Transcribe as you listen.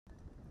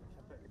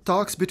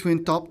Talks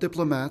between top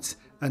diplomats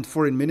and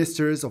foreign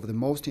ministers of the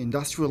most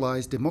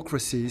industrialized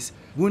democracies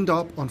wound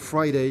up on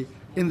Friday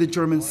in the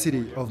German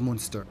city of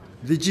Münster.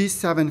 The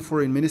G7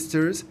 foreign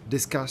ministers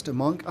discussed,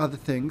 among other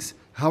things,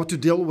 how to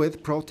deal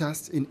with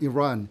protests in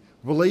Iran,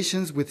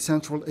 relations with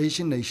Central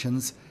Asian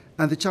nations,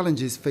 and the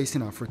challenges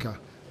facing Africa,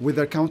 with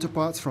their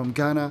counterparts from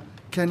Ghana,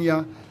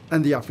 Kenya,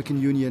 and the African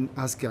Union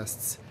as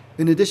guests,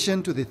 in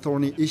addition to the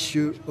thorny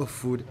issue of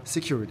food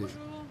security.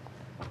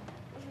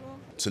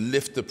 To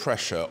lift the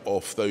pressure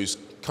off those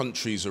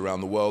countries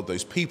around the world,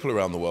 those people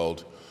around the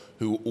world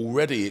who are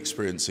already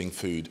experiencing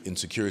food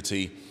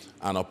insecurity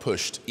and are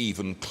pushed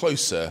even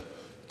closer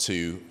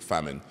to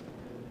famine.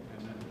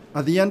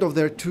 At the end of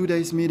their 2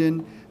 days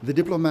meeting, the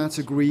diplomats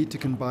agreed to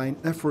combine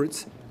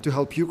efforts to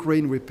help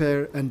Ukraine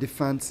repair and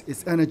defend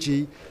its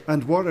energy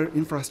and water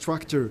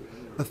infrastructure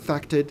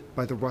affected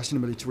by the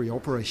Russian military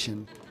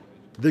operation.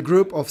 The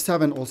group of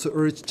 7 also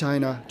urged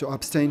China to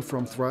abstain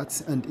from threats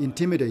and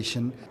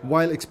intimidation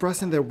while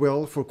expressing their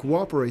will for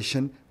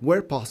cooperation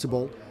where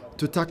possible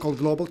to tackle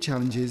global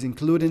challenges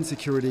including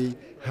security,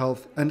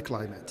 health and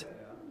climate.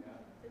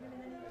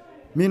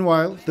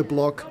 Meanwhile, the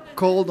bloc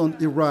called on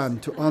Iran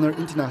to honor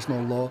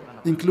international law,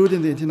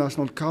 including the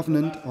International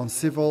Covenant on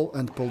Civil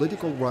and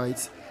Political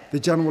Rights,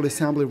 the General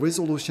Assembly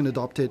resolution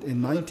adopted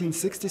in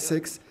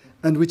 1966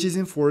 and which is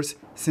in force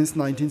since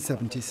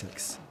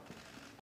 1976.